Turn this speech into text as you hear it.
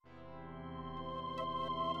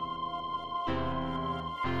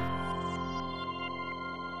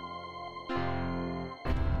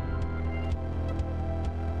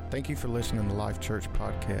Thank you for listening to Life Church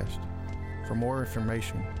Podcast. For more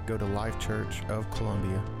information, go to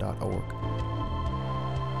lifechurchofcolumbia.org.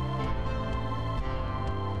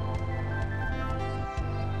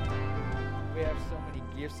 We have so many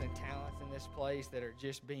gifts and talents in this place that are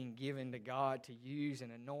just being given to God to use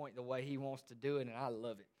and anoint the way He wants to do it, and I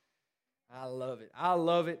love it. I love it. I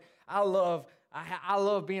love it. I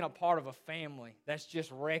love being a part of a family that's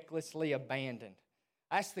just recklessly abandoned.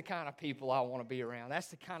 That's the kind of people I want to be around. That's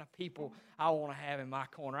the kind of people I want to have in my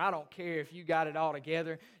corner. I don't care if you got it all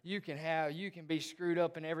together. You can be screwed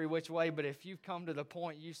up in every which way, but if you've come to the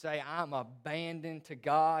point you say, I'm abandoned to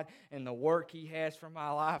God and the work He has for my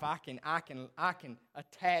life, I can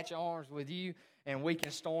attach arms with you and we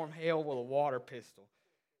can storm hell with a water pistol.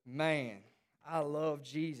 Man, I love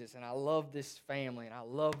Jesus and I love this family and I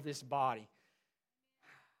love this body. I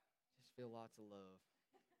just feel lots of love.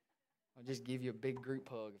 I'll just give you a big group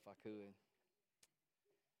hug if I could.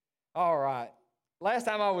 All right. Last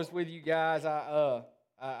time I was with you guys, I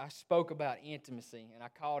spoke about intimacy, and I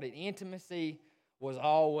called it Intimacy Was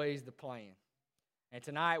Always the Plan. And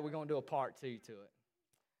tonight we're going to do a part 2 to it.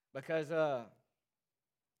 Because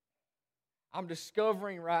I'm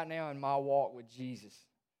discovering right now in my walk with Jesus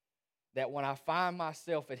that when I find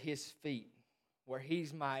myself at His feet, where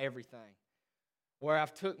He's my everything, where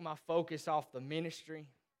I've took my focus off the ministry,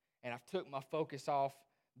 and I've took my focus off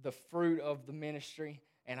the fruit of the ministry,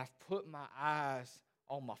 and I've put my eyes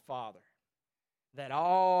on my Father, that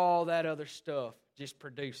all that other stuff just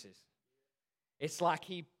produces. It's like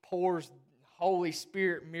He pours Holy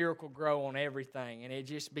Spirit miracle grow on everything, and it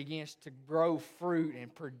just begins to grow fruit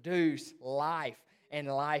and produce life and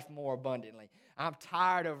life more abundantly. I'm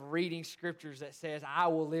tired of reading scriptures that says, I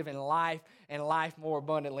will live in life and life more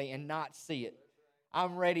abundantly and not see it.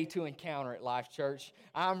 I'm ready to encounter it, Life Church.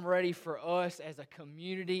 I'm ready for us as a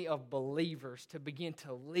community of believers to begin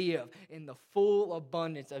to live in the full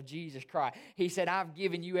abundance of Jesus Christ. He said, I've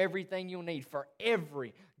given you everything you'll need for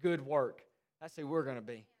every good work. That's who we're going to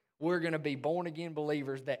be. We're going to be born-again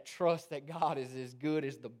believers that trust that God is as good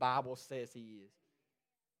as the Bible says He is.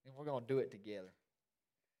 And we're going to do it together.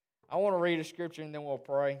 I want to read a scripture and then we'll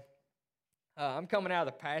pray. I'm coming out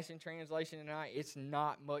of the Passion Translation tonight. It's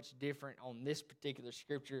not much different on this particular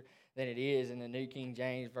scripture than it is in the New King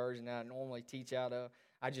James Version that I normally teach out of.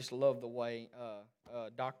 I just love the way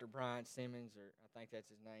Dr. Brian Simmons, or I think that's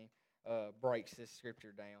his name, breaks this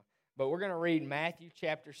scripture down. But we're going to read Matthew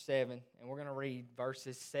chapter 7, and we're going to read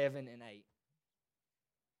verses 7 and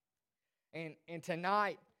 8. And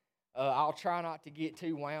tonight, I'll try not to get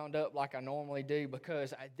too wound up like I normally do,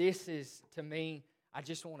 because this is, to me, I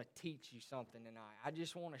just want to teach you something tonight. I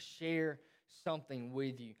just want to share something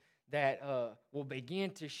with you that will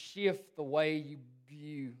begin to shift the way you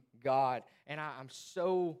view God. And it's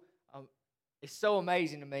so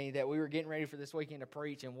amazing to me that we were getting ready for this weekend to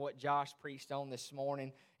preach, and what Josh preached on this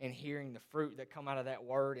morning and hearing the fruit that come out of that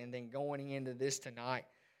word, and then going into this tonight.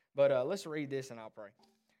 But let's read this and I'll pray.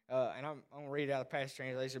 And I'm going to read it out of the Passion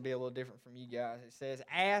Translation. It'll be a little different from you guys. It says,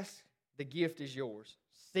 ask, the gift is yours.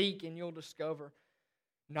 Seek, and you'll discover.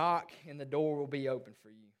 Knock, and the door will be open for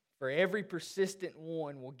you. For every persistent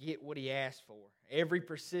one will get what he asks for. Every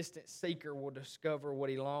persistent seeker will discover what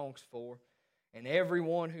he longs for. And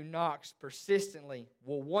everyone who knocks persistently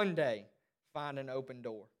will one day find an open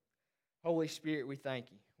door. Holy Spirit, we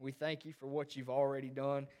thank you. We thank you for what you've already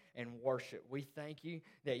done in worship. We thank you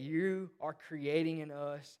that you are creating in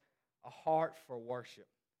us a heart for worship.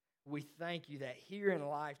 We thank you that here in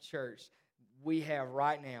Life Church, we have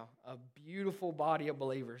right now a beautiful body of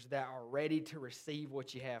believers that are ready to receive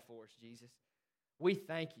what you have for us, Jesus. We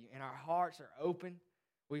thank you, and our hearts are open.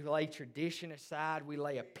 We lay tradition aside. We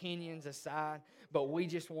lay opinions aside. But we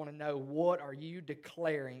just want to know, what are you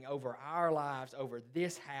declaring over our lives, over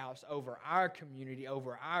this house, over our community,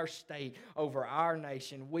 over our state, over our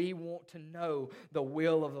nation? We want to know the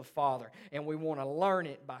will of the Father, and we want to learn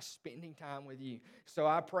it by spending time with you. So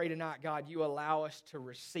I pray tonight, God, you allow us to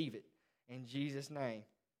receive it. In Jesus' name,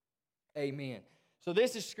 amen. So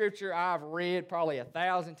this is scripture I've read probably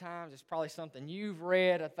 1,000 times. It's probably something you've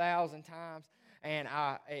read 1,000 times. And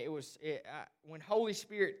when Holy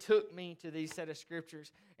Spirit took me to these set of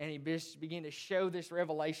scriptures and He began to show this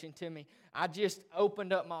revelation to me, I just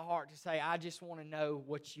opened up my heart to say, I just want to know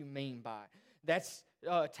what you mean by it. That's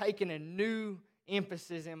taken a new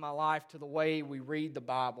emphasis in my life to the way we read the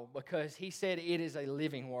Bible, because He said it is a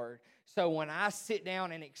living word. So when I sit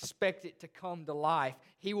down and expect it to come to life,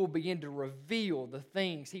 He will begin to reveal the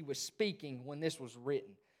things He was speaking when this was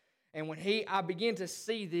written. And when I began to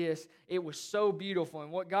see this, it was so beautiful.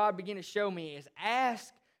 And what God began to show me is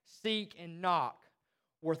ask, seek, and knock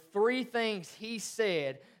were three things He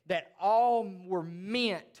said that all were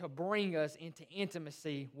meant to bring us into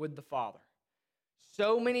intimacy with the Father.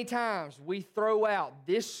 So many times we throw out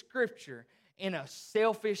this scripture in a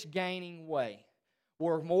selfish gaining way.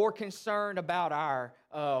 We're more concerned about our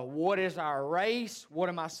what is our race? What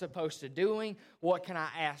am I supposed to doing? What can I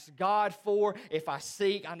ask God for? If I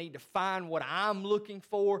seek, I need to find what I'm looking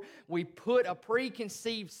for. We put a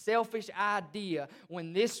preconceived selfish idea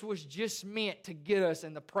when this was just meant to get us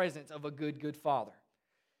in the presence of a good Father.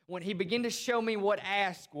 When He began to show me what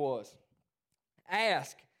ask was,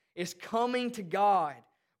 ask is coming to God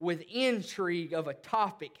with intrigue of a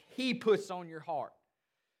topic He puts on your heart.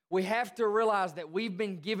 We have to realize that we've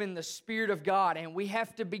been given the Spirit of God, and we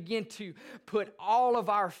have to begin to put all of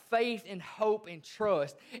our faith and hope and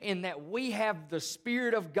trust in that we have the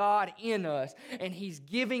Spirit of God in us, and He's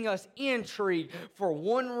giving us intrigue for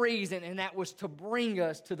one reason, and that was to bring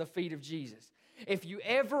us to the feet of Jesus. If you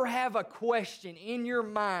ever have a question in your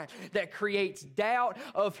mind that creates doubt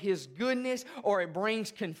of His goodness or it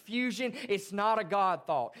brings confusion, it's not a God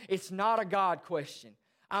thought. It's not a God question.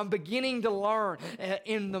 I'm beginning to learn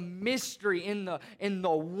in the mystery, in the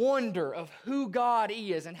wonder of who God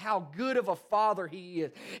is and how good of a Father He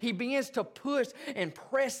is. He begins to push and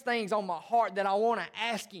press things on my heart that I want to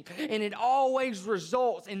ask Him, and it always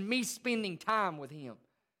results in me spending time with Him.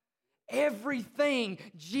 Everything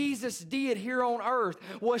Jesus did here on earth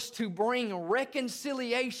was to bring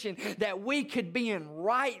reconciliation that we could be in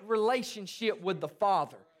right relationship with the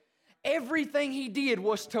Father. Everything He did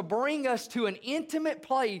was to bring us to an intimate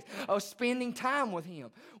place of spending time with Him.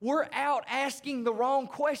 We're out asking the wrong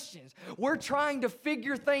questions. We're trying to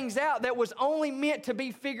figure things out that was only meant to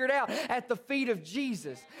be figured out at the feet of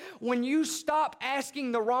Jesus. When you stop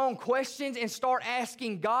asking the wrong questions and start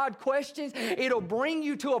asking God questions, it'll bring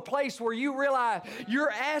you to a place where you realize you're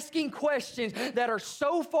asking questions that are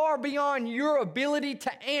so far beyond your ability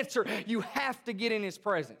to answer, you have to get in His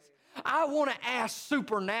presence. I want to ask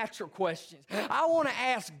supernatural questions. I want to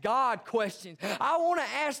ask God questions. I want to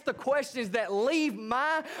ask the questions that leave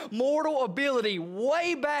my mortal ability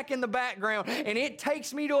way back in the background, and it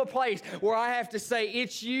takes me to a place where I have to say,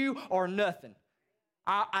 it's you or nothing.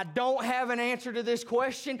 I don't have an answer to this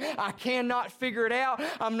question. I cannot figure it out.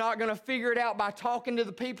 I'm not going to figure it out by talking to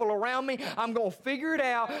the people around me. I'm going to figure it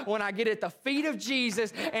out when I get at the feet of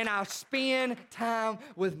Jesus and I spend time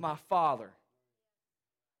with my Father.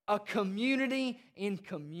 A community in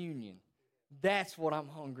communion. That's what I'm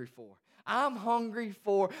hungry for. I'm hungry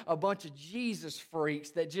for a bunch of Jesus freaks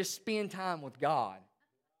that just spend time with God.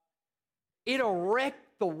 It'll wreck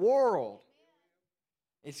the world.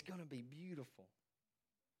 It's going to be beautiful.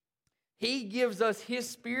 He gives us His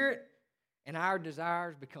Spirit, and our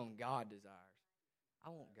desires become God desires. I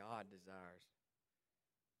want God desires.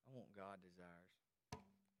 I want God desires.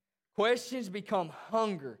 Questions become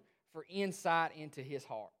hunger for insight into His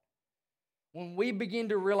heart. When we begin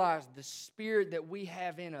to realize the Spirit that we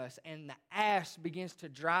have in us and the ask begins to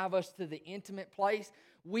drive us to the intimate place,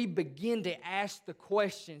 we begin to ask the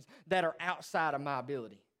questions that are outside of my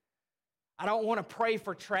ability. I don't want to pray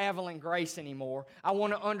for traveling grace anymore. I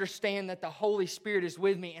want to understand that the Holy Spirit is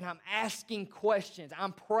with me, and I'm asking questions.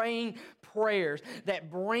 I'm praying prayers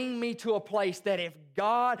that bring me to a place that if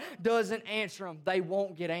God doesn't answer them, they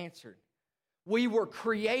won't get answered. We were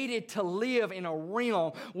created to live in a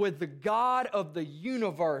realm with the God of the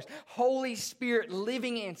universe, Holy Spirit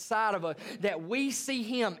living inside of us, that we see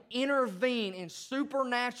Him intervene in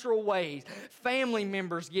supernatural ways. Family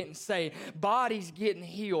members getting saved, bodies getting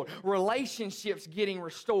healed, relationships getting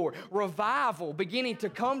restored, revival beginning to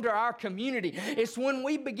come to our community. It's when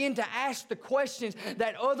we begin to ask the questions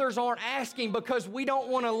that others aren't asking because we don't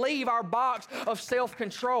want to leave our box of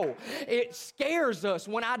self-control. It scares us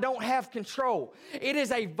when I don't have control. It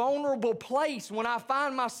is a vulnerable place when I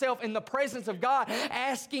find myself in the presence of God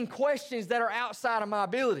asking questions that are outside of my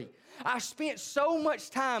ability. I spent so much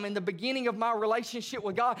time in the beginning of my relationship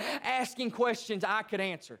with God asking questions I could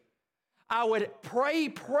answer. I would pray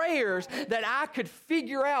prayers that I could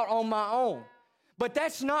figure out on my own. But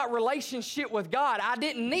that's not relationship with God. I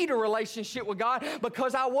didn't need a relationship with God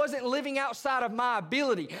because I wasn't living outside of my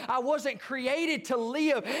ability. I wasn't created to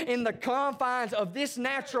live in the confines of this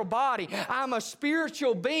natural body. I'm a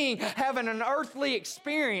spiritual being having an earthly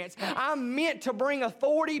experience. I'm meant to bring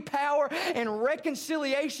authority, power, and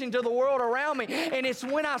reconciliation to the world around me. And it's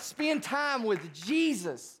when I spend time with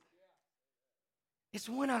Jesus. It's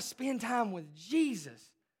when I spend time with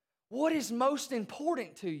Jesus. What is most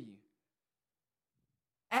important to you?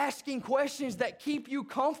 Asking questions that keep you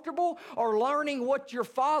comfortable or learning what your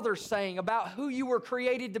Father's saying about who you were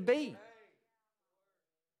created to be?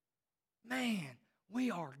 Man, we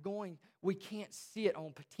we can't sit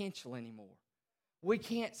on potential anymore. We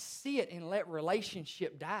can't sit and let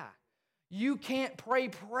relationship die. You can't pray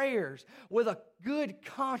prayers with a good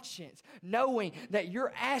conscience, knowing that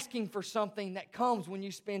you're asking for something that comes when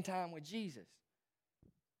you spend time with Jesus.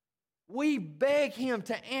 We beg Him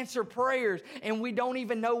to answer prayers, and we don't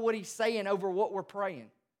even know what He's saying over what we're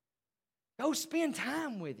praying. Go spend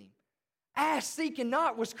time with Him. Ask, seek, and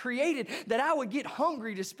knock was created that I would get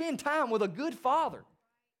hungry to spend time with a good Father.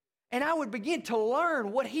 And I would begin to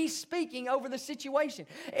learn what He's speaking over the situation.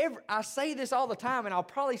 I say this all the time, and I'll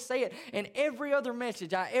probably say it in every other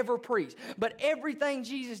message I ever preach. But everything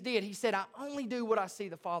Jesus did, He said, I only do what I see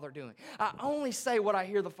the Father doing. I only say what I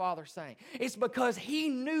hear the Father saying. It's because He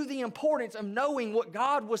knew the importance of knowing what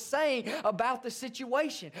God was saying about the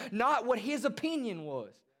situation, not what His opinion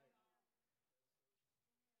was.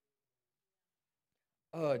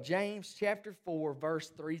 James chapter 4, verse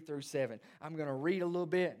 3 through 7. I'm going to read a little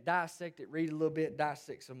bit, dissect it, read a little bit,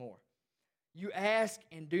 dissect some more. You ask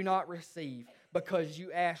and do not receive because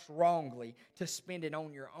you ask wrongly to spend it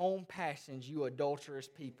on your own passions, you adulterous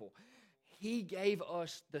people. He gave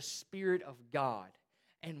us the Spirit of God.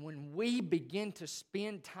 And when we begin to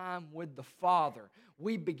spend time with the Father,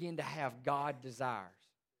 we begin to have God desires.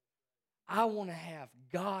 I want to have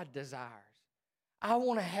God desires. I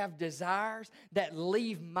want to have desires that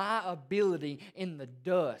leave my ability in the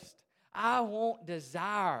dust. I want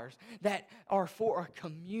desires that are for a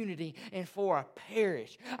community and for a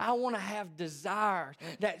parish. I want to have desires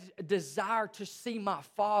that desire to see my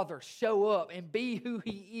Father show up and be who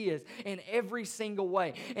He is in every single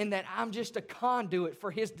way, and that I'm just a conduit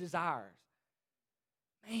for His desires.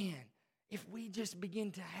 Man, if we just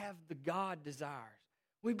begin to have the God desires,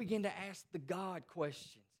 we begin to ask the God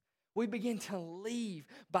questions. We begin to leave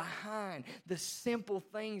behind the simple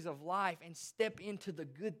things of life and step into the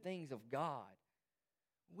good things of God.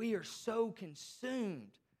 We are so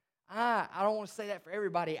consumed. I don't want to say that for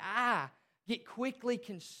everybody. I get quickly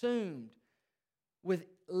consumed with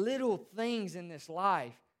little things in this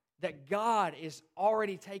life that God is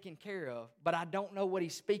already taken care of, but I don't know what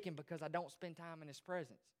He's speaking because I don't spend time in His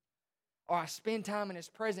presence. Or I spend time in His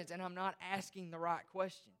presence and I'm not asking the right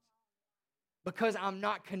questions. Because I'm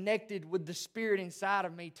not connected with the Spirit inside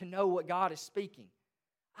of me to know what God is speaking.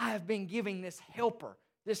 I have been giving this helper,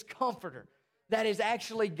 this comforter, that is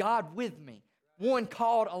actually God with me, one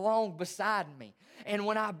called along beside me. And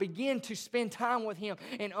when I begin to spend time with Him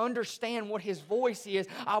and understand what His voice is,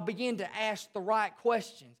 I'll begin to ask the right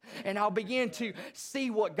questions. And I'll begin to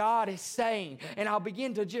see what God is saying. And I'll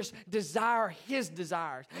begin to just desire His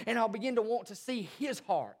desires. And I'll begin to want to see His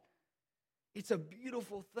heart. It's a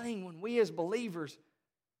beautiful thing when we as believers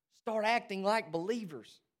start acting like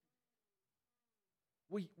believers.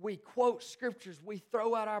 We quote scriptures, we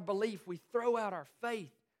throw out our belief, we throw out our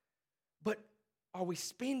faith. But are we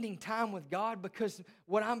spending time with God? Because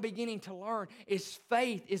what I'm beginning to learn is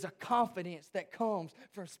faith is a confidence that comes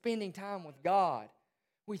from spending time with God.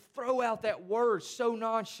 We throw out that word so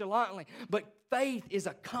nonchalantly, but faith is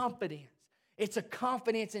a confidence. It's a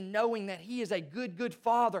confidence in knowing that He is a good, good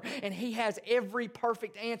Father and He has every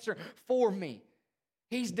perfect answer for me.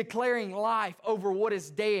 He's declaring life over what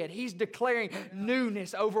is dead. He's declaring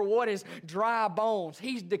newness over what is dry bones.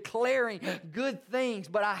 He's declaring good things,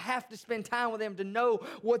 but I have to spend time with Him to know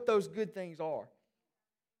what those good things are.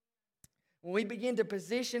 When we begin to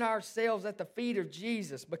position ourselves at the feet of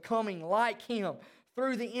Jesus, becoming like Him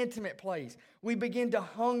through the intimate place, we begin to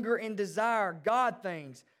hunger and desire God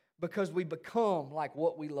things, because we become like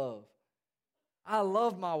what we love. I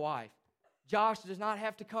love my wife. Josh does not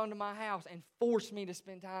have to come to my house and force me to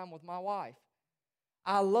spend time with my wife.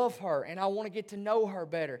 I love her and I want to get to know her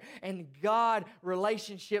better. And God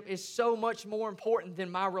relationship is so much more important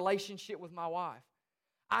than my relationship with my wife.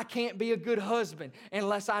 I can't be a good husband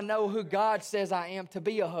unless I know who God says I am to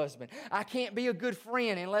be a husband. I can't be a good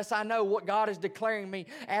friend unless I know what God is declaring me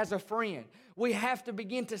as a friend. We have to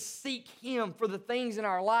begin to seek Him for the things in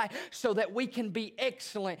our life so that we can be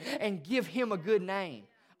excellent and give Him a good name.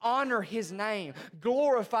 Honor His name.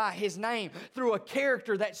 Glorify His name through a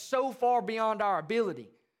character that's so far beyond our ability.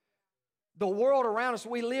 The world around us,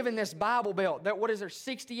 we live in this Bible Belt. What is there,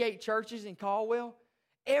 68 churches in Caldwell?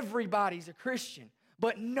 Everybody's a Christian.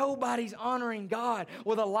 But nobody's honoring God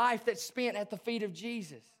with a life that's spent at the feet of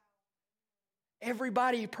Jesus.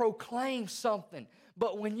 Everybody proclaims something.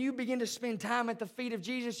 But when you begin to spend time at the feet of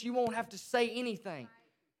Jesus, you won't have to say anything.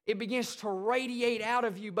 It begins to radiate out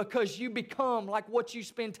of you because you become like what you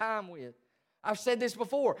spend time with. I've said this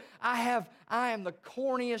before. I am the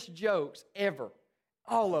corniest jokes ever.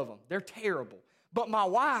 All of them. They're terrible. But my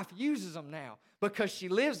wife uses them now because she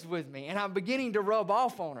lives with me, and I'm beginning to rub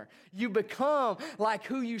off on her. You become like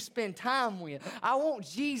who you spend time with. I want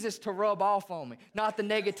Jesus to rub off on me, not the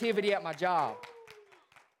negativity at my job.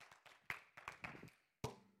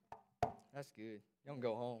 That's good. You don't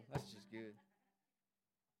go home. That's just good.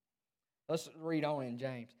 Let's read on in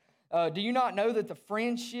James. Do you not know that the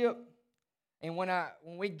friendship, and when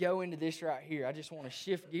we go into this right here, I just want to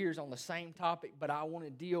shift gears on the same topic, but I want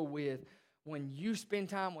to deal with when you spend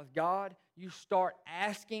time with God, you start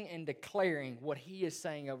asking and declaring what He is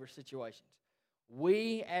saying over situations.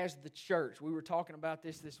 We as the church, we were talking about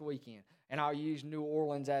this weekend, and I'll use New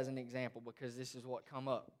Orleans as an example because this is what come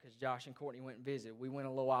up, because Josh and Courtney went and visited. We went a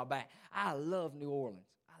little while back. I love New Orleans.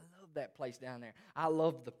 I love that place down there. I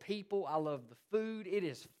love the people. I love the food. It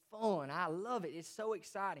is fun. I love it. It's so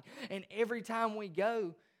exciting. And every time we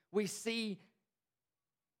go, we see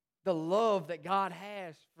the love that God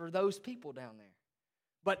has for those people down there.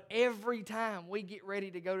 But every time we get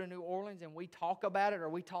ready to go to New Orleans and we talk about it or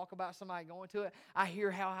we talk about somebody going to it, I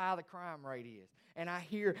hear how high the crime rate is. And I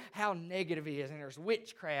hear how negative it is. And there's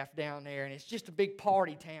witchcraft down there. And it's just a big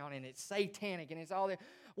party town. And it's satanic. And it's all that.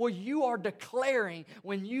 Well, you are declaring,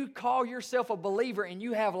 when you call yourself a believer and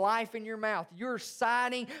you have life in your mouth, you're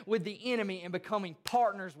siding with the enemy and becoming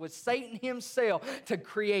partners with Satan himself to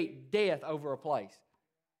create death over a place.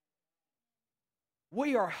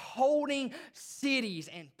 We are holding cities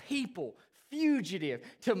and people fugitive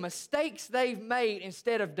to mistakes they've made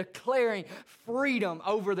instead of declaring freedom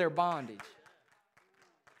over their bondage.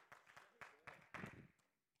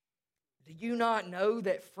 Do you not know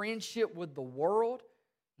that friendship with the world,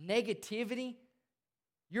 negativity,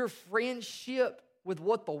 your friendship with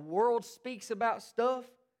what the world speaks about stuff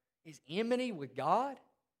is enmity with God?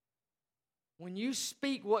 When you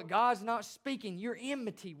speak what God's not speaking, you're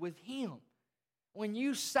enmity with Him. When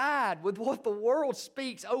you side with what the world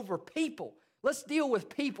speaks over people, let's deal with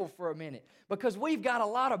people for a minute, because we've got a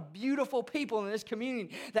lot of beautiful people in this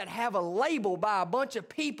community that have a label by a bunch of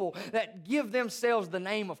people that give themselves the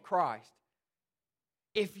name of Christ.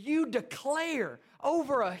 If you declare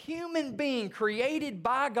over a human being created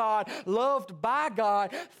by God, loved by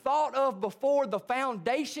God, thought of before the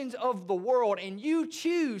foundations of the world, and you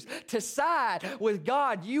choose to side with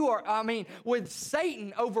God, with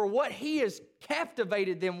Satan over what he has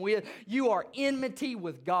captivated them with, you are enmity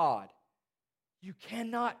with God. You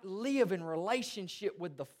cannot live in relationship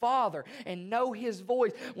with the Father and know His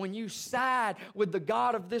voice when you side with the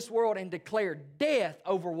God of this world and declare death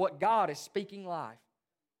over what God is speaking life.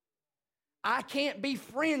 I can't be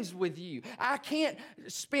friends with you. I can't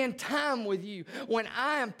spend time with you when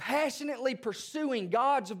I am passionately pursuing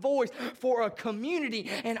God's voice for a community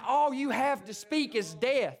and all you have to speak is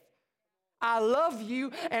death. I love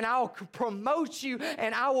you and I'll promote you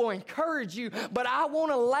and I will encourage you, but I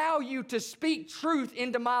won't allow you to speak truth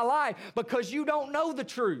into my life because you don't know the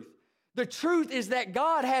truth. The truth is that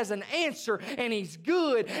God has an answer and He's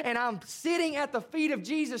good, and I'm sitting at the feet of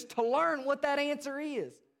Jesus to learn what that answer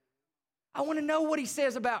is. I want to know what He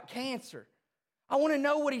says about cancer. I want to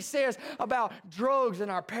know what He says about drugs in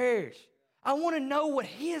our parish. I want to know what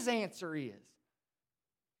His answer is.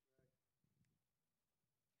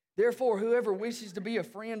 Therefore, whoever wishes to be a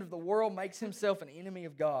friend of the world makes himself an enemy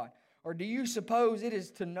of God. Or do you suppose it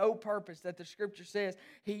is to no purpose that the Scripture says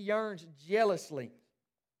He yearns jealously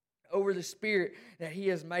over the Spirit that He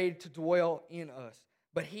has made to dwell in us?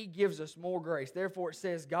 But He gives us more grace. Therefore it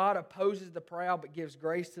says, God opposes the proud but gives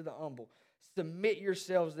grace to the humble. Submit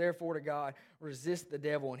yourselves therefore to God. Resist the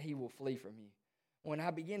devil and he will flee from you. When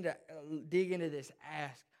I begin to dig into this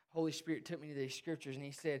ask, Holy Spirit took me to these scriptures and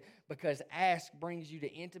He said, because ask brings you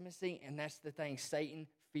to intimacy, and that's the thing Satan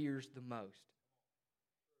fears the most.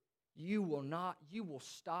 You will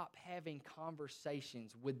stop having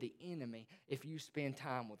conversations with the enemy if you spend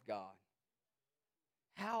time with God.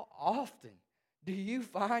 How often do you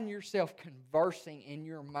find yourself conversing in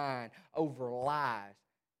your mind over lies?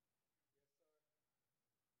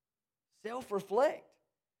 Self-reflect.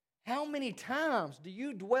 How many times do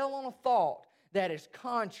you dwell on a thought that is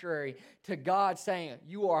contrary to God saying,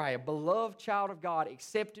 you are a beloved child of God,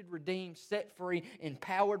 accepted, redeemed, set free,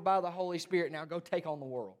 empowered by the Holy Spirit. Now go take on the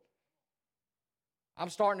world. I'm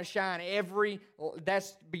starting to shine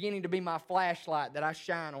that's beginning to be my flashlight that I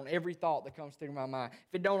shine on every thought that comes through my mind.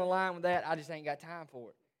 If it don't align with that, I just ain't got time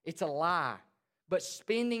for it. It's a lie. But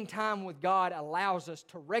spending time with God allows us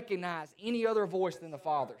to recognize any other voice than the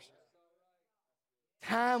Father's.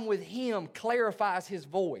 Time with Him clarifies His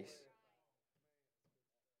voice.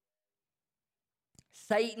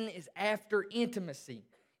 Satan is after intimacy.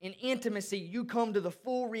 In intimacy, you come to the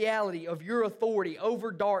full reality of your authority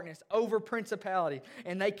over darkness, over principality,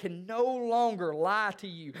 and they can no longer lie to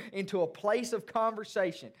you into a place of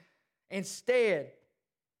conversation. Instead,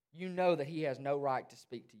 you know that he has no right to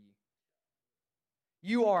speak to you.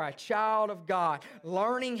 You are a child of God,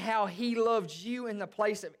 learning how he loves you in the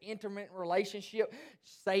place of intimate relationship.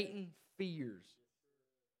 Satan fears.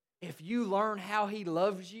 If you learn how he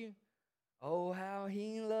loves you, oh, how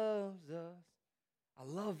he loves us. I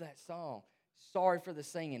love that song. Sorry for the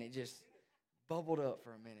singing. It just bubbled up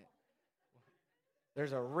for a minute.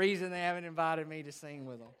 There's a reason they haven't invited me to sing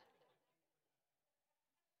with them.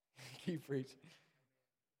 Keep preaching.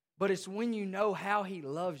 But it's when you know how he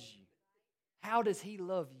loves you. How does he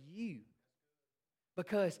love you?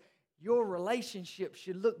 Because your relationship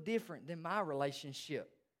should look different than my relationship.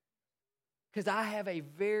 Because I have a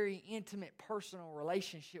very intimate, personal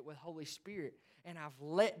relationship with Holy Spirit. And I've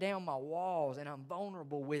let down my walls and I'm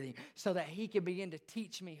vulnerable with him so that he can begin to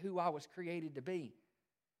teach me who I was created to be.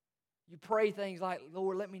 You pray things like,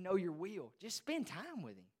 Lord, let me know your will. Just spend time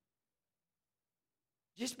with him.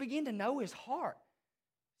 Just begin to know his heart.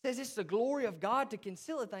 It says it's the glory of God to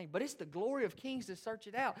conceal a thing, but it's the glory of kings to search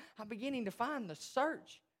it out. I'm beginning to find the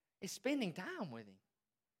search is spending time with him.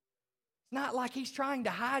 It's not like he's trying to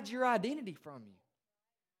hide your identity from you.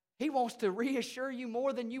 He wants to reassure you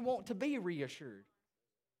more than you want to be reassured.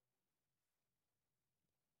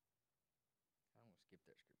 I'm going to skip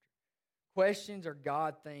that scripture. Questions are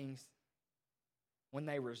God things when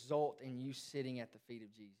they result in you sitting at the feet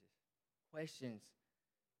of Jesus. Questions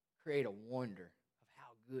create a wonder of how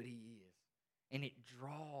good he is. And it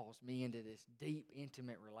draws me into this deep,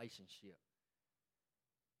 intimate relationship.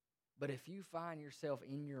 But if you find yourself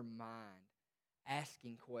in your mind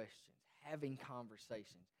asking questions, having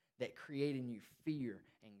conversations that create in you fear,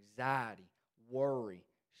 anxiety, worry,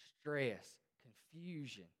 stress,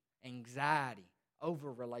 confusion, anxiety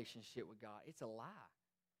over relationship with God, it's a lie.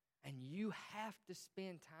 And you have to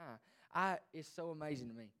spend time. It's so amazing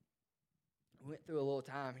to me. I went through a little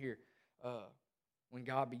time here when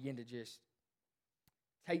God began to just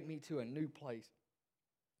take me to a new place,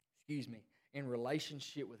 in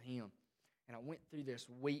relationship with him. And I went through this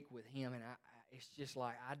week with him, and it's just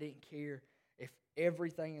like I didn't care if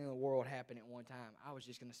everything in the world happened at one time. I was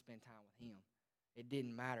just going to spend time with him. It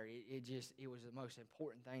didn't matter. It was the most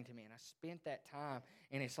important thing to me. And I spent that time,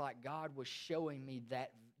 and it's like God was showing me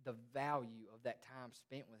the value of that time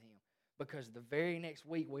spent with him. Because the very next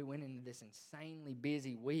week, we went into this insanely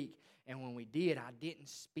busy week, and when we did, I didn't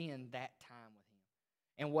spend that time with him.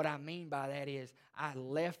 And what I mean by that is I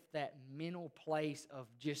left that mental place of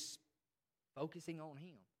just focusing on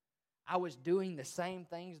him. I was doing the same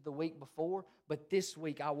things the week before, but this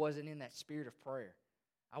week I wasn't in that spirit of prayer.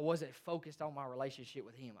 I wasn't focused on my relationship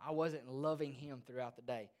with him. I wasn't loving him throughout the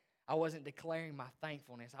day. I wasn't declaring my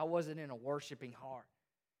thankfulness. I wasn't in a worshiping heart.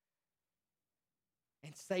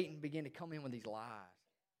 And Satan began to come in with these lies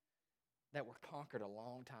that were conquered a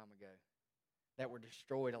long time ago, that were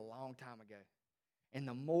destroyed a long time ago. And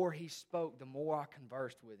the more he spoke, the more I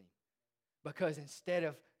conversed with him. Because instead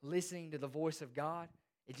of listening to the voice of God,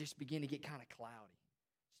 it just began to get kind of cloudy.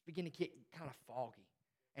 Just began to get kind of foggy.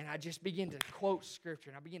 And I just began to quote Scripture,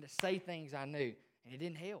 and I began to say things I knew, and it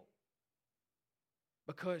didn't help.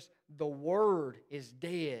 Because the Word is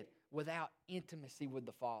dead without intimacy with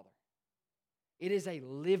the Father. It is a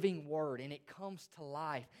living Word, and it comes to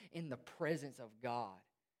life in the presence of God.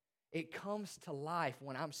 It comes to life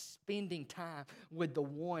when I'm spending time with the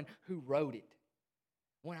one who wrote it.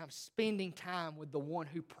 When I'm spending time with the one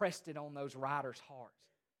who pressed it on those writers' hearts.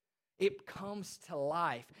 It comes to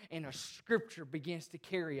life, and a Scripture begins to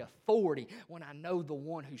carry authority when I know the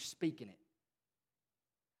one who's speaking it.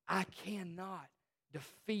 I cannot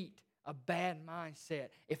defeat a bad mindset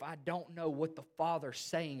if I don't know what the Father's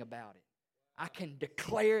saying about it. I can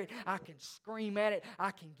declare it. I can scream at it.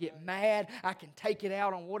 I can get mad. I can take it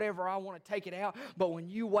out on whatever I want to take it out. But when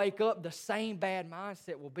you wake up, the same bad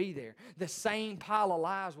mindset will be there. The same pile of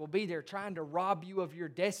lies will be there trying to rob you of your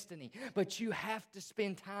destiny. But you have to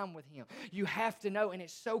spend time with him. You have to know. And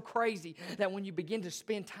it's so crazy that when you begin to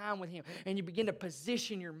spend time with him and you begin to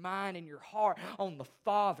position your mind and your heart on the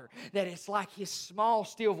Father, that it's like his small,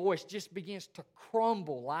 still voice just begins to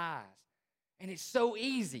crumble lies. And it's so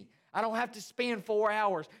easy. I don't have to spend 4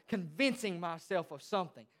 hours convincing myself of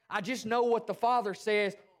something. I just know what the Father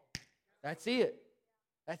says. That's it.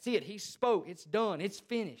 That's it. He spoke. It's done. It's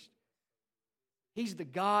finished. He's the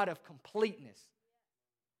God of completeness.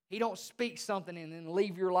 He don't speak something and then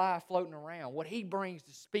leave your life floating around. What he brings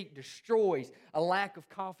to speak destroys a lack of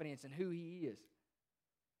confidence in who he is.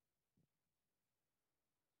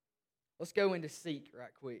 Let's go into seek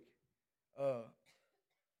right quick.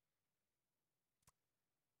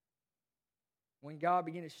 When God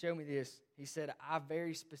began to show me this, he said, I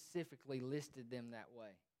very specifically listed them that way.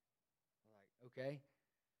 I'm like, okay.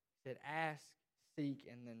 He said, ask, seek,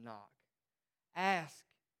 and then knock. Ask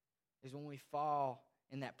is when we fall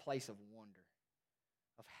in that place of wonder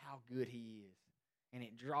of how good he is. And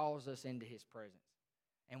it draws us into his presence.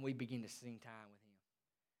 And we begin to spend time with him.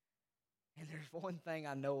 And there's one thing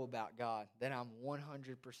I know about God that I'm 100%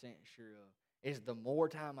 sure of, is the more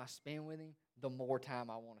time I spend with him, the more time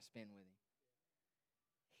I want to spend with him.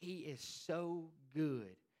 He is so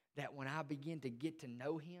good that when I begin to get to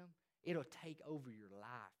know him, it'll take over your life.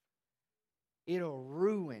 It'll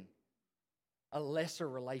ruin a lesser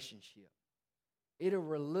relationship. It'll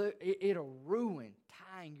ruin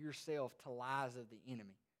tying yourself to lies of the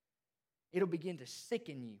enemy. It'll begin to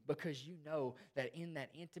sicken you because you know that in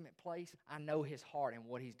that intimate place, I know his heart and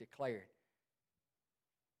what he's declared.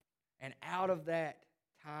 And out of that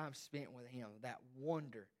time spent with him, that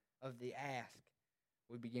wonder of the ask,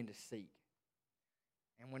 we begin to seek.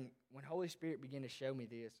 And when Holy Spirit began to show me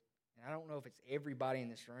this, and I don't know if it's everybody in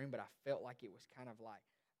this room, but I felt like it was kind of like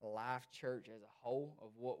Life Church as a whole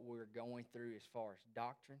of what we're going through as far as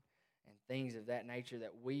doctrine and things of that nature,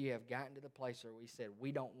 that we have gotten to the place where we said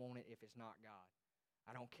we don't want it if it's not God.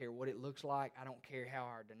 I don't care what it looks like. I don't care how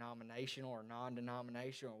our denominational or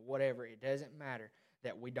non-denominational or whatever. It doesn't matter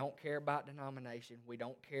that we don't care about denomination. We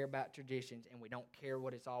don't care about traditions, and we don't care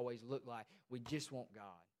what it's always looked like. We just want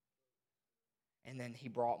God. And then he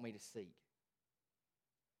brought me to seek.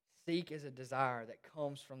 Seek is a desire that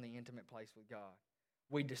comes from the intimate place with God.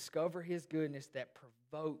 We discover his goodness that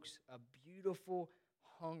provokes a beautiful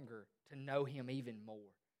hunger to know him even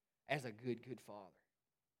more as a good, good Father.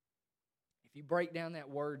 If you break down that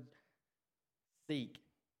word seek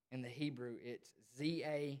in the Hebrew, it's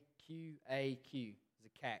Z-A-Q-A-Q,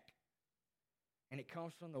 zakak. And it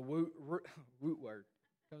comes from the woot word.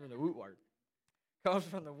 Comes from the woot word. Comes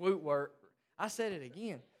from the woot word. I said it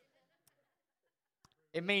again.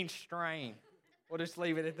 It means strain. We'll just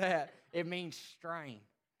leave it at that. It means strain.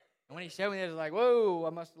 And when he showed me that, I was like, whoa, I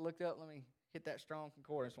must have looked up. Let me hit that strong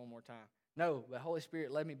concordance one more time. No, the Holy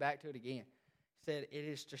Spirit led me back to it again. He said it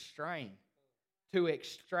is to strain, to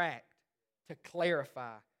extract, to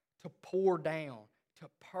clarify, to pour down, to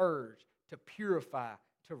purge, to purify,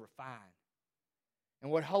 to refine.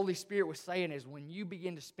 And what Holy Spirit was saying is when you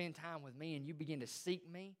begin to spend time with me and you begin to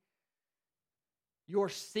seek me, your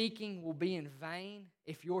seeking will be in vain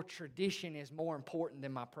if your tradition is more important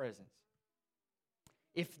than my presence.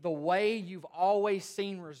 If the way you've always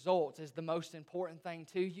seen results is the most important thing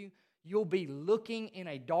to you, you'll be looking in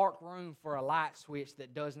a dark room for a light switch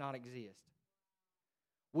that does not exist.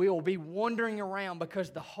 We'll be wandering around because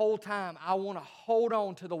the whole time I want to hold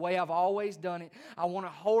on to the way I've always done it. I want to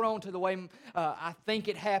hold on to the way I think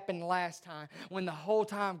it happened last time, when the whole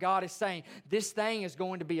time God is saying, this thing is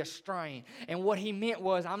going to be a strain. And what he meant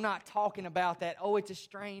was, I'm not talking about that, oh, it's a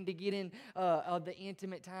strain to get in the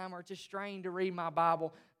intimate time, or it's a strain to read my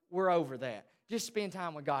Bible. We're over that. Just spend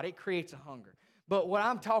time with God. It creates a hunger. But what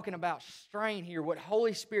I'm talking about strain here, what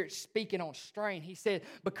Holy Spirit's speaking on strain, he said,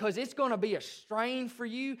 because it's going to be a strain for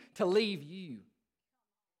you to leave you.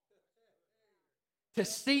 To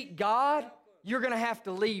seek God, you're going to have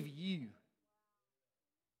to leave you.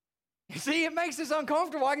 You see, it makes us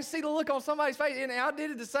uncomfortable. I can see the look on somebody's face, and I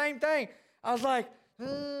did it the same thing. I was like,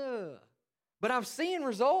 ugh. But I'm seeing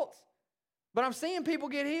results. But I'm seeing people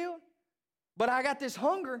get healed. But I got this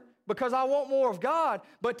hunger because I want more of God.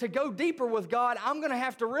 But to go deeper with God, I'm going to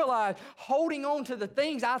have to realize holding on to the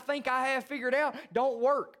things I think I have figured out don't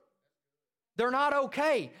work. They're not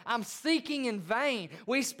okay. I'm seeking in vain.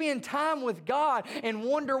 We spend time with God and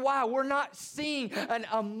wonder why we're not seeing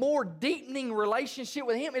a more deepening relationship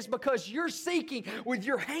with him. It's because you're seeking with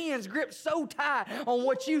your hands gripped so tight on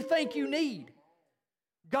what you think you need.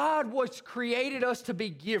 God was created us to be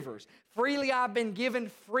givers. Freely I've been given,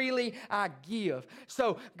 freely I give.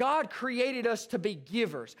 So God created us to be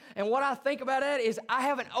givers. And what I think about that is I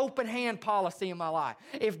have an open hand policy in my life.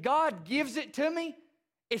 If God gives it to me,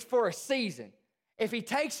 it's for a season. If he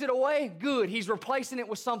takes it away, good. He's replacing it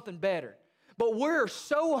with something better. But we're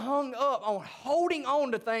so hung up on holding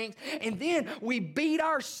on to things, and then we beat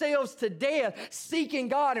ourselves to death seeking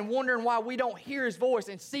God and wondering why we don't hear his voice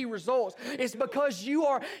and see results. It's because you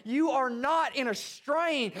are not in a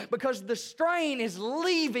strain, because the strain is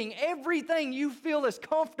leaving everything you feel is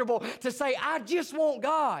comfortable to say, I just want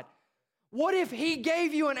God. What if he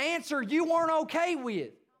gave you an answer you weren't okay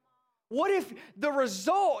with? What if the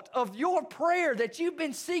result of your prayer that you've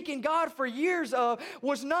been seeking God for years of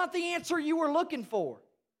was not the answer you were looking for?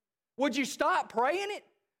 Would you stop praying it?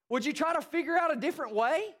 Would you try to figure out a different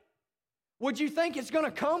way? Would you think it's going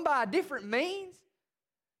to come by a different means?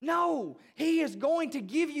 No, He is going to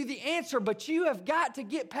give you the answer, but you have got to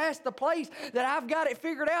get past the place that I've got it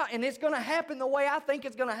figured out, and it's going to happen the way I think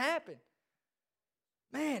it's going to happen.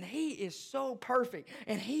 Man, He is so perfect,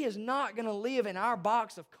 and He is not going to live in our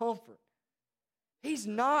box of comfort. He's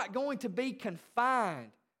not going to be confined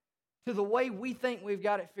to the way we think we've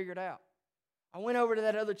got it figured out. I went over to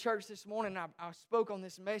that other church this morning, and I spoke on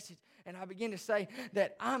this message, and I began to say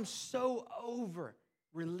that I'm so over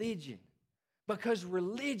religion. Because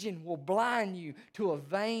religion will blind you to a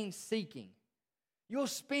vain seeking. You'll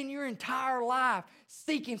spend your entire life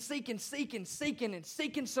seeking and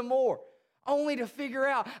seeking some more, only to figure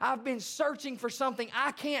out I've been searching for something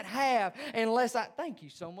I can't have thank you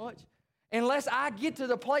so much, unless I get to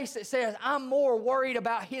the place that says I'm more worried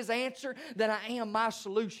about His answer than I am my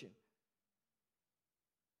solution.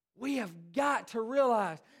 We have got to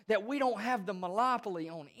realize that we don't have the monopoly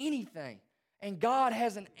on anything. And God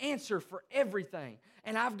has an answer for everything.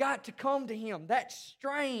 And I've got to come to Him. That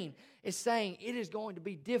strain is saying it is going to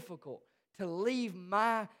be difficult to leave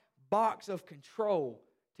my box of control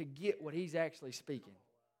to get what He's actually speaking.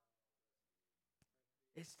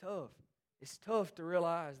 It's tough. It's tough to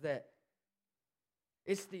realize that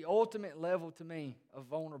it's the ultimate level to me of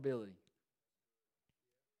vulnerability.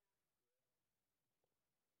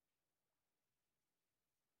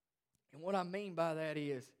 And what I mean by that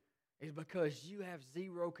is because you have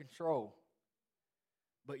zero control.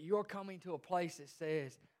 But you're coming to a place that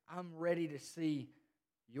says, I'm ready to see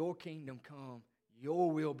your kingdom come,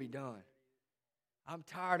 your will be done. I'm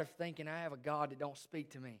tired of thinking I have a God that don't speak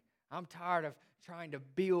to me. I'm tired of trying to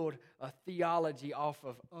build a theology off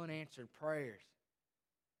of unanswered prayers.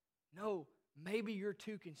 No, maybe you're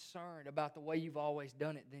too concerned about the way you've always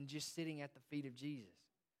done it than just sitting at the feet of Jesus.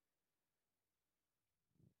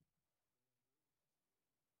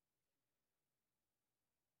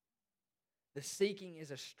 The seeking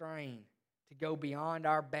is a strain to go beyond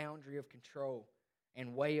our boundary of control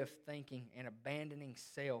and way of thinking and abandoning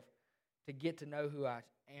self to get to know who I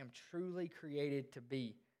am truly created to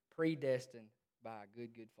be, predestined by a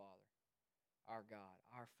good, good Father, our God,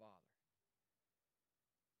 our Father.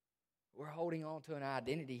 We're holding on to an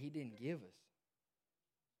identity He didn't give us.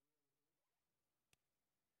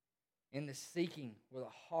 In the seeking with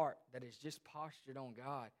a heart that is just postured on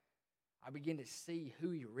God, I begin to see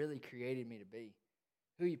who He really created me to be,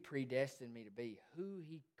 who He predestined me to be, who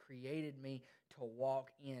He created me to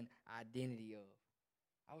walk in identity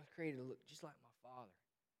of. I was created to look just like my Father.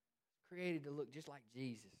 Created to look just like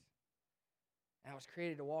Jesus. And I was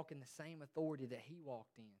created to walk in the same authority that He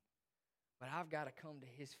walked in. But I've got to come to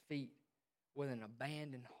His feet with an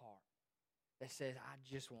abandoned heart that says, I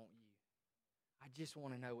just want you. I just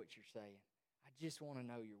want to know what you're saying. I just want to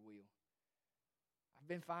know your will. I've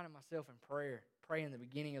been finding myself in prayer, praying the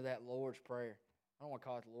beginning of that Lord's Prayer. I don't want to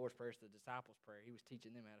call it the Lord's Prayer, it's the disciples' prayer. He was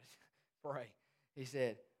teaching them how to pray. He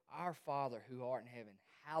said, Our Father who art in heaven,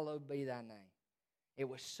 hallowed be thy name. It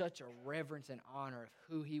was such a reverence and honor of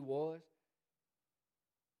who He was.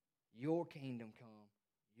 Your kingdom come,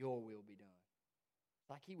 your will be done.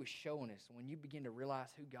 Like He was showing us, when you begin to realize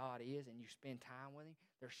who God is and you spend time with Him,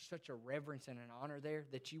 there's such a reverence and an honor there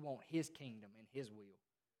that you want His kingdom and His will.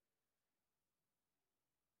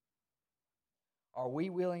 Are we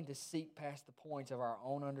willing to seek past the points of our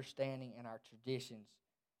own understanding and our traditions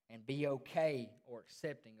and be okay or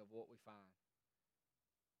accepting of what we find?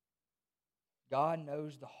 God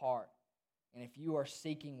knows the heart, and if you are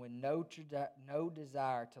seeking with no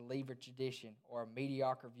desire to leave a tradition or a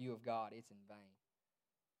mediocre view of God, it's in vain.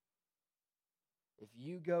 If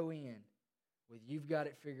you go in with you've got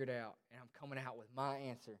it figured out and I'm coming out with my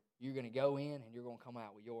answer, you're going to go in and you're going to come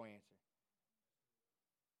out with your answer.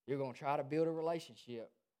 You're going to try to build a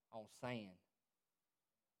relationship on sand.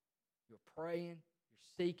 You're praying, you're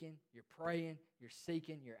seeking, you're praying, you're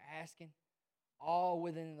seeking, you're asking, all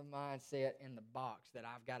within the mindset and the box that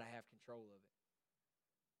I've got to have control of it.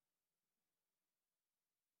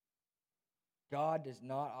 God does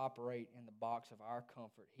not operate in the box of our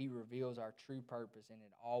comfort. He reveals our true purpose, and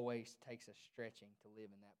it always takes us stretching to live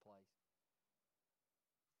in that place.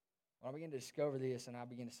 When I begin to discover this and I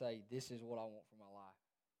begin to say, this is what I want for my life,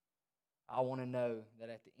 I want to know that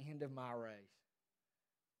at the end of my race,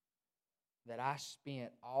 that I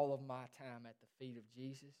spent all of my time at the feet of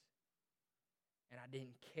Jesus, and I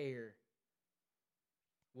didn't care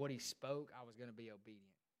what He spoke, I was going to be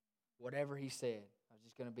obedient. Whatever He said, I was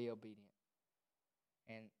just going to be obedient.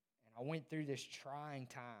 And I went through this trying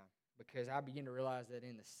time because I began to realize that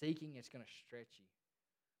in the seeking, it's going to stretch you.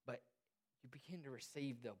 But you begin to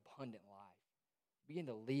receive the abundant life. You begin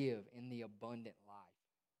to live in the abundant life.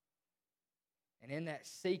 And in that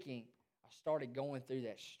seeking, I started going through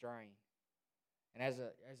that strain. And as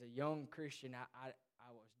a young Christian, I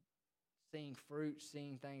was seeing fruit,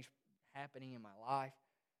 seeing things happening in my life,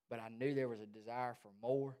 but I knew there was a desire for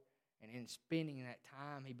more. And in spending that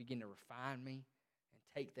time, he began to refine me and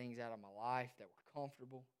take things out of my life that were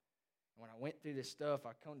comfortable. And when I went through this stuff,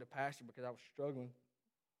 I come to Pastor because I was struggling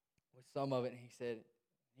with some of it, and he said,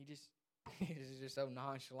 he just so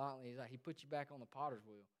nonchalantly, he's like, he put you back on the potter's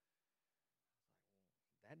wheel.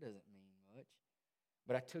 That doesn't mean much.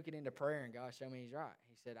 But I took it into prayer, and God showed me he's right.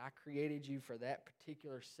 He said, I created you for that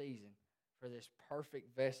particular season, for this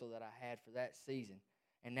perfect vessel that I had for that season.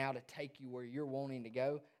 And now to take you where you're wanting to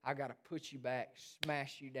go, I've got to put you back,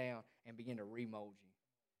 smash you down, and begin to remold you.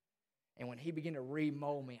 And when he began to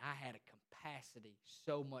remold me, I had a capacity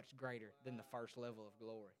so much greater than the first level of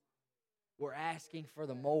glory. We're asking for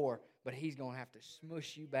the more, but he's going to have to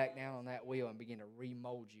smush you back down on that wheel and begin to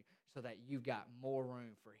remold you so that you've got more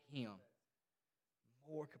room for him,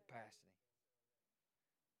 more capacity.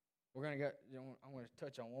 We're going to go. I'm going to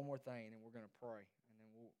touch on one more thing, and then we're going to pray, and then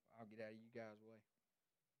I'll get out of you guys' way.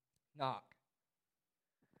 Knock.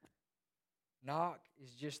 Knock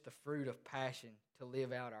is just the fruit of passion to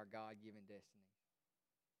live out our God-given destiny.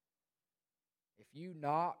 If you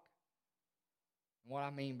knock, and what I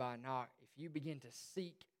mean by knock, if you begin to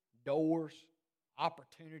seek doors,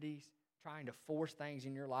 opportunities, trying to force things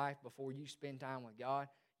in your life before you spend time with God,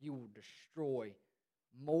 you will destroy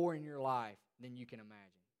more in your life than you can imagine.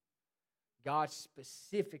 God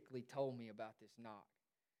specifically told me about this knock.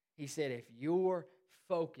 He said, if you're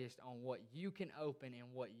focused on what you can open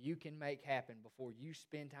and what you can make happen before you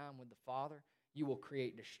spend time with the Father, you will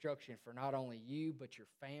create destruction for not only you, but your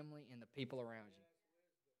family and the people around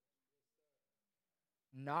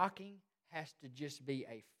you. Knocking has to just be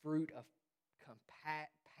a fruit of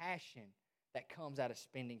passion that comes out of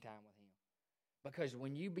spending time with him. Because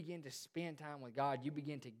when you begin to spend time with God, you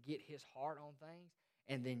begin to get his heart on things,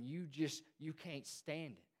 and then you can't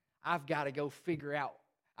stand it. I've got to go figure out.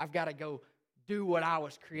 I've got to go do what I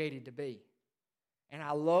was created to be. And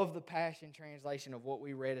I love the Passion translation of what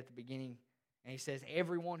we read at the beginning. And he says,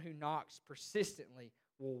 everyone who knocks persistently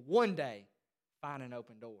will one day find an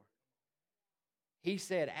open door. He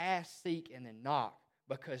said, ask, seek, and then knock,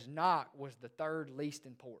 because knock was the third least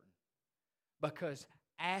important. Because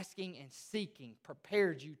asking and seeking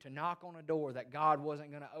prepared you to knock on a door that God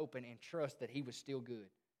wasn't going to open and trust that he was still good.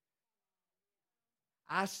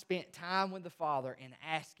 I spent time with the Father in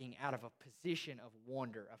asking out of a position of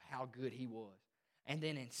wonder of how good he was. And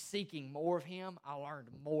then in seeking more of him, I learned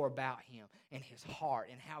more about him and his heart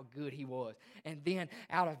and how good he was. And then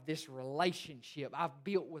out of this relationship I've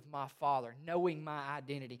built with my Father, knowing my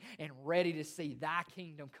identity and ready to see thy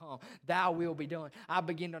kingdom come, thy will be done, I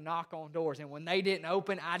began to knock on doors. And when they didn't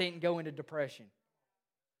open, I didn't go into depression.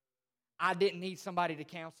 I didn't need somebody to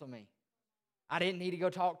counsel me. I didn't need to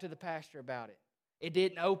go talk to the pastor about it. It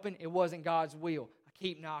didn't open. It wasn't God's will. I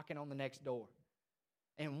keep knocking on the next door.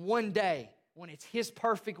 And one day, when it's his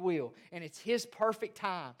perfect will and it's his perfect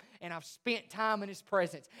time and I've spent time in his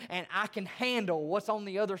presence and I can handle what's on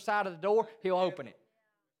the other side of the door, he'll open it.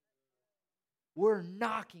 We're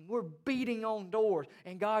knocking. We're beating on doors.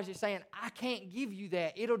 And God's just saying, I can't give you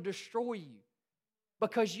that. It'll destroy you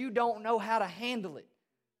because you don't know how to handle it.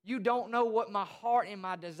 You don't know what my heart and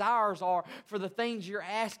my desires are for the things you're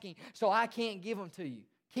asking, so I can't give them to you.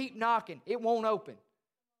 Keep knocking. It won't open.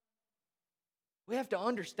 We have to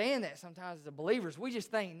understand that sometimes as believers. We just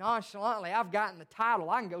think nonchalantly, I've gotten the title.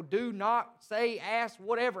 I can go do, knock, say, ask,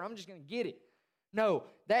 whatever. I'm just going to get it. No,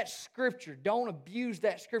 that scripture, don't abuse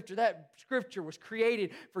that scripture. That scripture was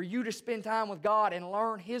created for you to spend time with God and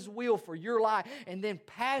learn his will for your life and then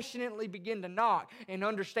passionately begin to knock and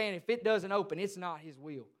understand if it doesn't open, it's not his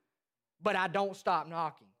will. But I don't stop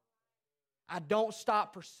knocking. I don't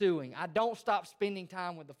stop pursuing. I don't stop spending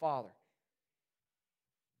time with the Father.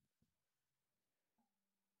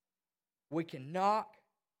 We can knock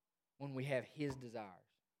when we have his desires.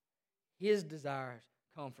 His desires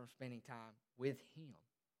come from spending time with him.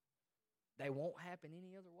 They won't happen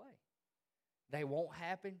any other way. They won't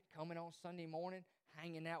happen coming on Sunday morning,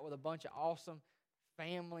 hanging out with a bunch of awesome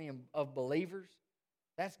family of believers.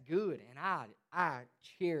 That's good, and I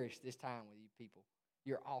cherish this time with you people.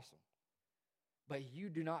 You're awesome. But you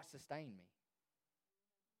do not sustain me.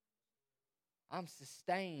 I'm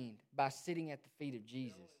sustained by sitting at the feet of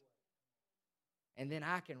Jesus. And then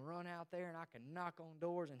I can run out there and I can knock on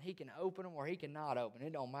doors and he can open them or he can not open.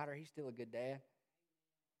 It don't matter. He's still a good dad.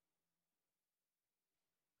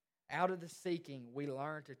 Out of the seeking, we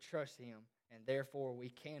learn to trust Him, and therefore we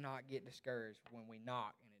cannot get discouraged when we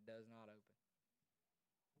knock and it does not open.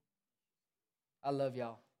 I love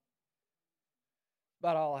y'all.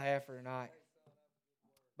 About all I have for tonight.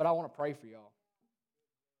 But I want to pray for y'all.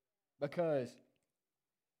 Because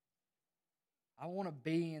I want to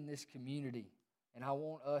be in this community, and I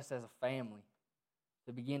want us as a family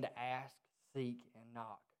to begin to ask, seek, and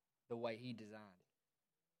knock the way He designed it.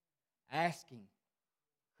 Asking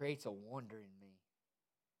creates a wonder in me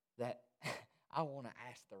that I want to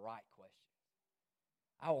ask the right questions.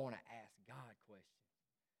 I want to ask God questions.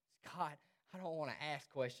 God, I don't want to ask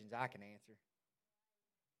questions I can answer.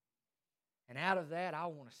 And out of that, I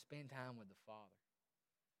want to spend time with the Father.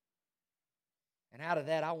 And out of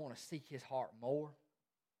that, I want to seek His heart more.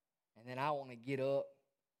 And then I want to get up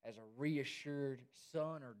as a reassured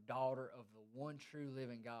son or daughter of the one true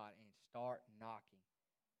living God and start knocking.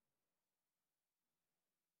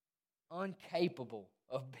 Incapable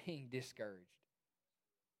of being discouraged.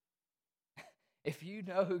 If you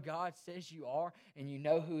know who God says you are and you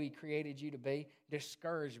know who He created you to be,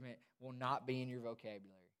 discouragement will not be in your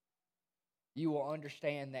vocabulary. You will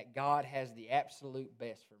understand that God has the absolute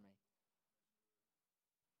best for me.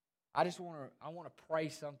 I want to pray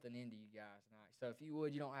something into you guys tonight. So if you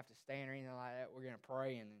would, you don't have to stand or anything like that. We're going to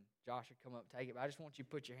pray, and then Josh will come up and take it. But I just want you to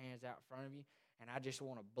put your hands out in front of you, and I just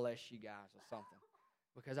want to bless you guys with something.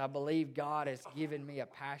 Because I believe God has given me a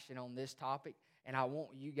passion on this topic, and I want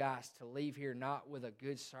you guys to leave here not with a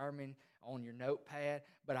good sermon on your notepad,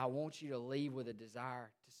 but I want you to leave with a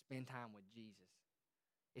desire to spend time with Jesus.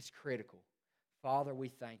 It's critical. Father, we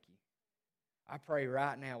thank you. I pray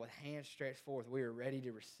right now with hands stretched forth, we are ready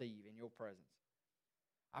to receive in your presence.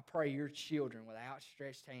 I pray your children with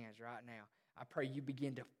outstretched hands right now, I pray you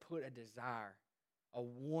begin to put a desire, a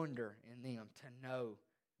wonder in them to know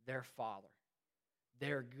their Father,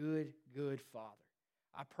 their good, good Father.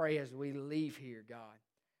 I pray as we leave here, God,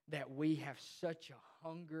 that we have such a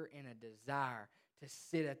hunger and a desire to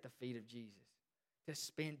sit at the feet of Jesus, to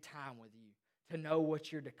spend time with you, to know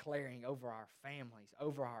what you're declaring over our families,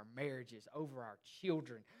 over our marriages, over our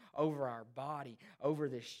children, over our body, over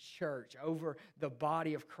this church, over the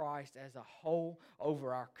body of Christ as a whole,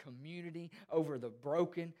 over our community, over the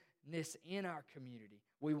brokenness in our community.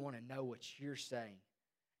 We want to know what you're saying.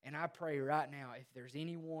 And I pray right now, if there's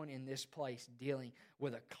anyone in this place dealing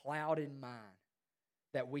with a clouded mind,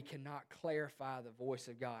 that we cannot clarify the voice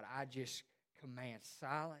of God, I just command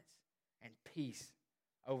silence and peace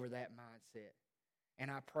over that mindset. And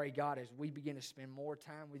I pray, God, as we begin to spend more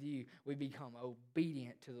time with you, we become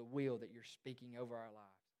obedient to the will that you're speaking over our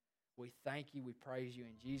lives. We thank you. We praise you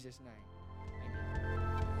in Jesus' name. Amen.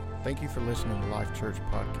 Thank you for listening to Life Church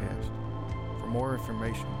Podcast. For more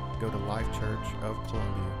information, go to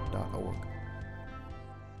lifechurchofcolumbia.org.